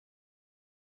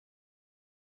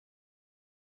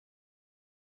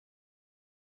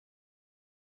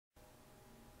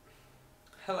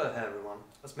Hello everyone,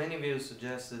 as many of you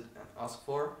suggested and asked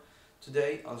for,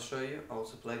 today I'll show you how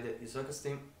to play the Hisoka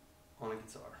theme on a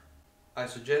guitar. I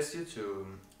suggest you to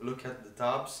look at the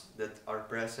tabs that are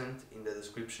present in the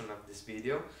description of this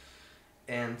video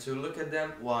and to look at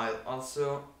them while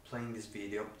also playing this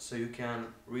video so you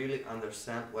can really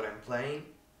understand what I'm playing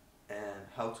and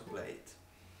how to play it.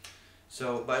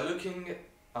 So by looking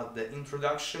at the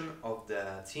introduction of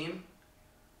the theme,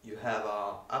 you have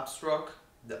a upstroke.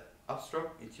 The upstroke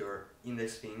is your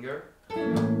index finger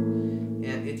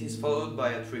and it is followed by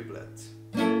a triplet.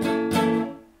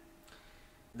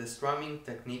 The strumming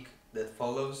technique that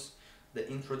follows the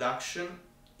introduction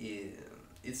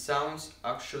it sounds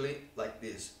actually like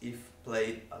this if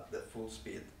played at the full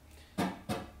speed.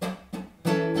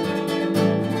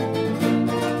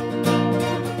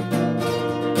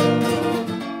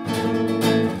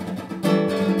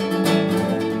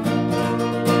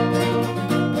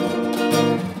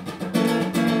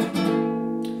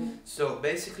 So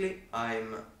basically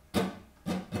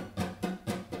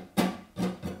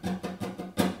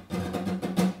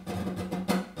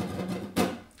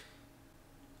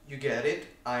you get it,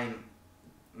 I'm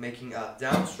making a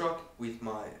downstroke with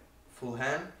my full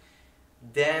hand,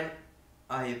 then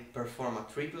I perform a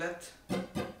triplet,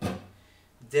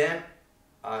 then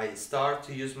I start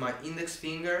to use my index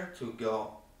finger to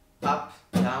go up,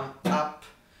 down, up,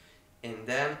 and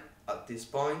then at this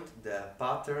point the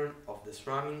pattern of the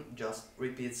strumming just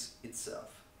repeats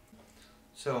itself.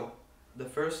 So the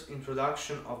first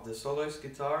introduction of the soloist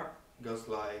guitar goes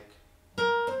like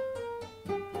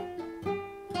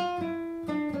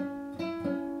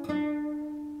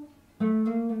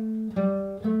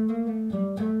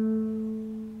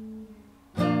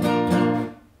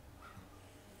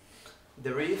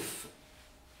the riff.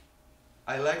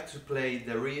 I like to play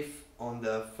the riff on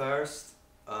the first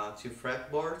two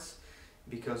fretboards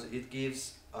because it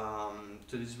gives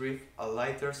to this riff a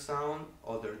lighter sound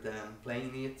other than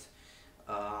playing it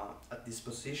at this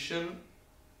position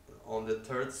on the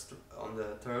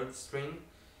third string.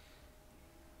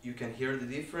 You can hear the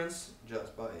difference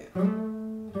just by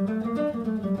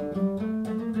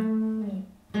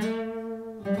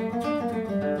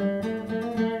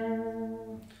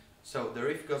so the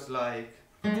riff goes like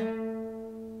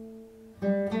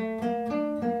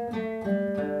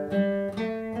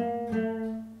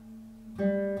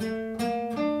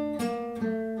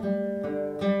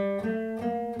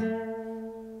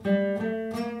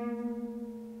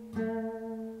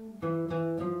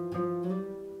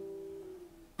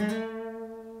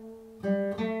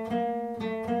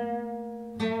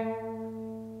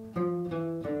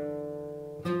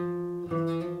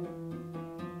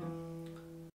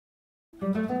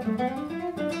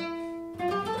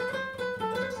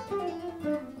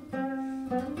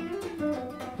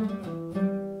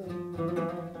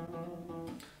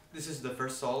this is the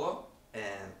first solo,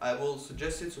 and I will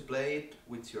suggest you to play it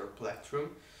with your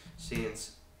plectrum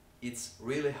since it's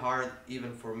really hard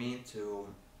even for me to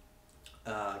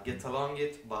get along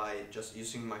it by just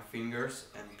using my fingers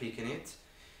and picking it,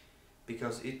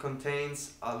 because it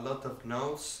contains a lot of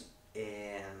notes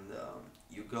and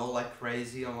you go like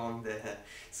crazy along the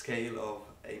scale of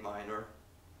A minor.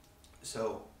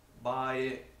 So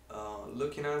by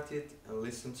looking at it and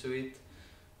listen to it,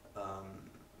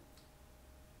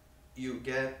 you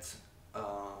get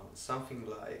something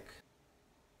like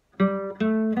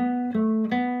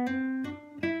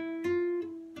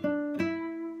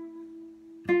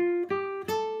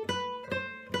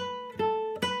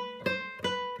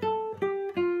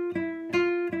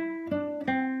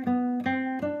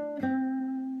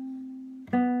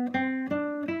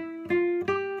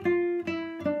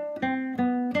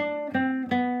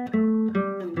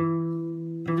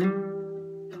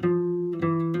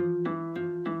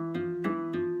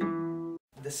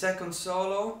the second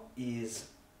solo is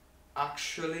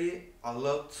actually a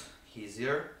lot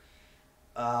easier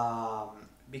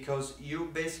because you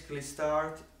basically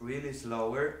start really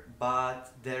slower,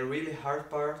 but the really hard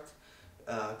part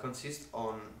consists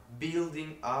on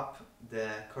building up the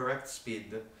correct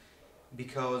speed,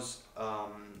 because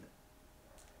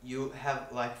you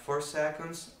have like 4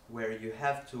 seconds where you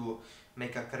have to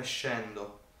make a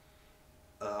crescendo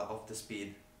of the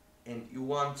speed, and you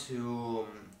want to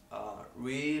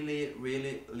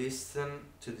really listen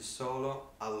to the solo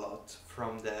a lot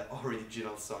from the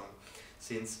original song,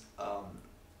 since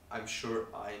I'm sure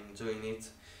I'm doing it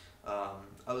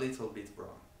a little bit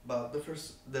wrong. But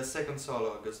the second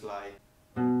solo goes like